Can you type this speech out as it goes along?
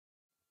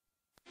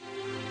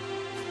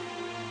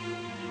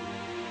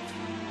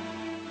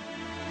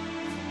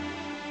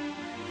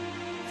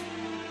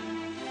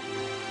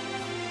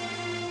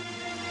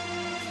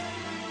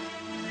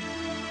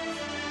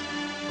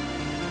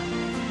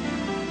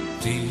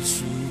ti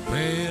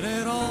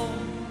supererò,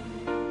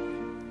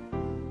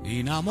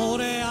 in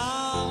amore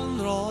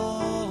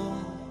andrò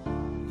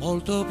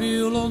molto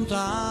più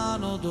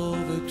lontano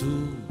dove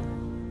tu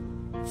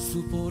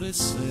stupore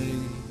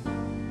sei.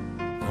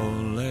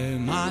 Con le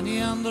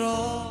mani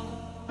andrò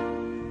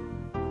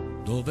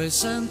dove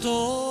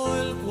sento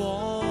il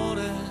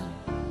cuore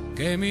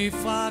che mi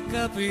fa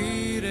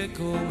capire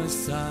come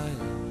stai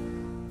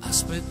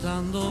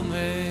aspettando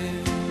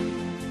me.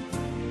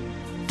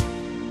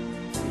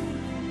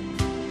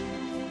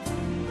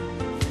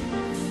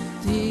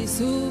 Ti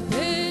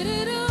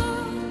supererò,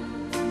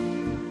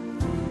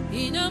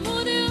 in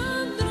amore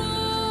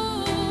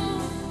andrò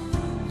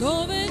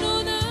dove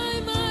non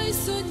hai mai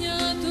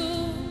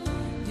sognato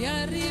di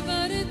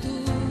arrivare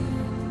tu.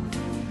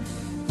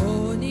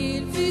 Con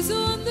il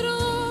viso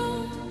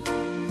andrò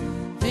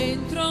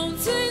dentro a un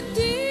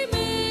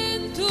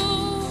sentimento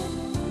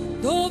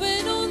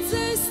dove non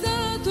sei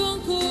stato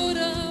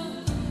ancora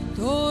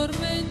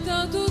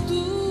tormentato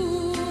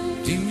tu.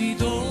 Dimmi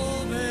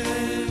dove,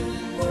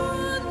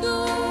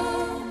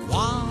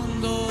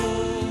 quando,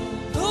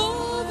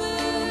 dove,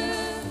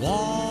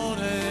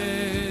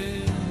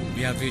 cuore,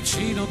 mi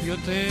avvicino più a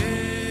te.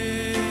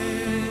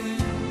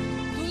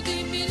 tu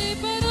dimmi le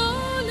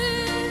parole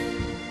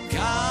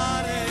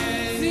Care,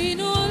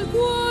 fino al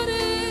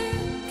cuore,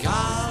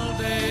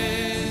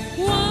 calde,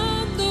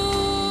 quando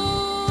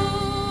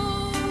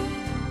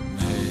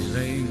me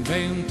le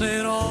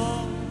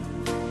inventerò.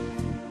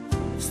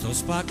 Sto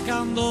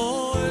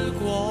spaccando il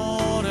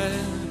cuore,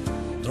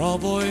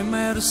 trovo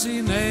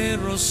immersi nel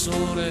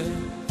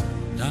rossore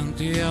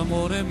tanti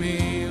amore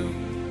mio,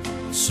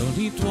 sono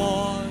i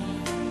tuoi,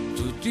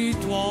 tutti i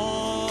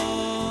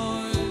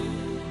tuoi.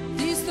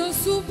 ti sto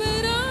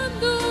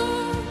superando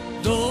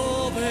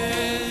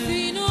Dove,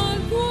 fino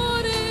al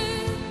cuore,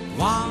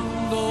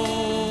 quando,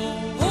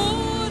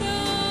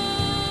 ora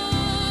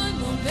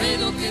non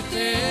vedo che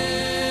te.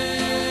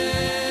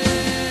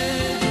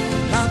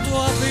 la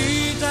tua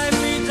vita è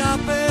vita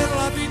per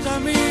la vita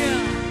mia,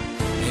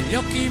 e gli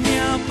occhi mi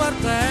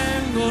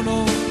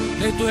appartengono,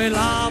 le tue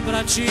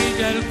labbra,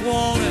 ciglia, il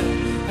cuore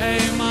è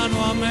in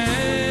mano a me.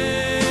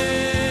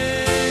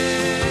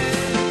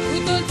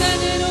 Tutto il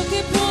tenero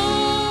che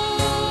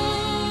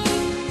puoi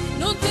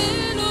non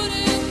te lo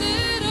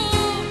renderò.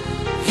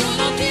 Io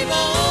non ti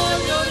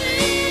voglio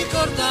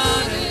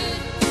ricordare,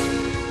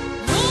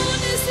 Non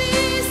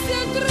esiste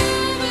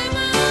altrove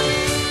mai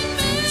in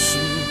ti me.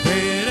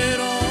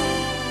 supererò,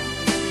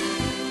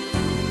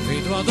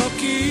 vedo ad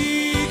occhi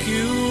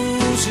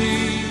chiusi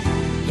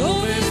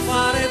dove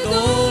fare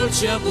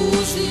dolci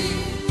abusi,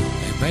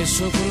 e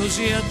penso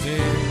così a te.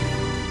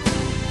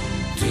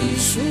 Ti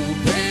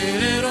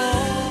supererò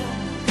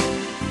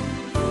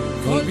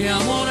col mio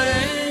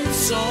amore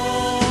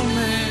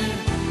insonne,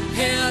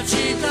 che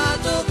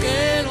agitato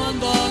che non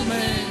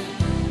dorme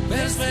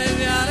per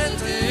svegliare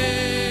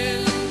te.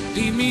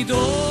 Dimmi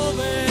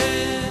dove,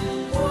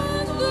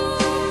 quando,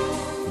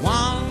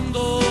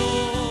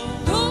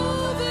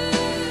 Dove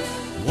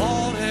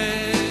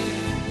cuore,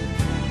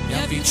 mi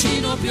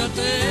avvicino più a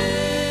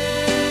te.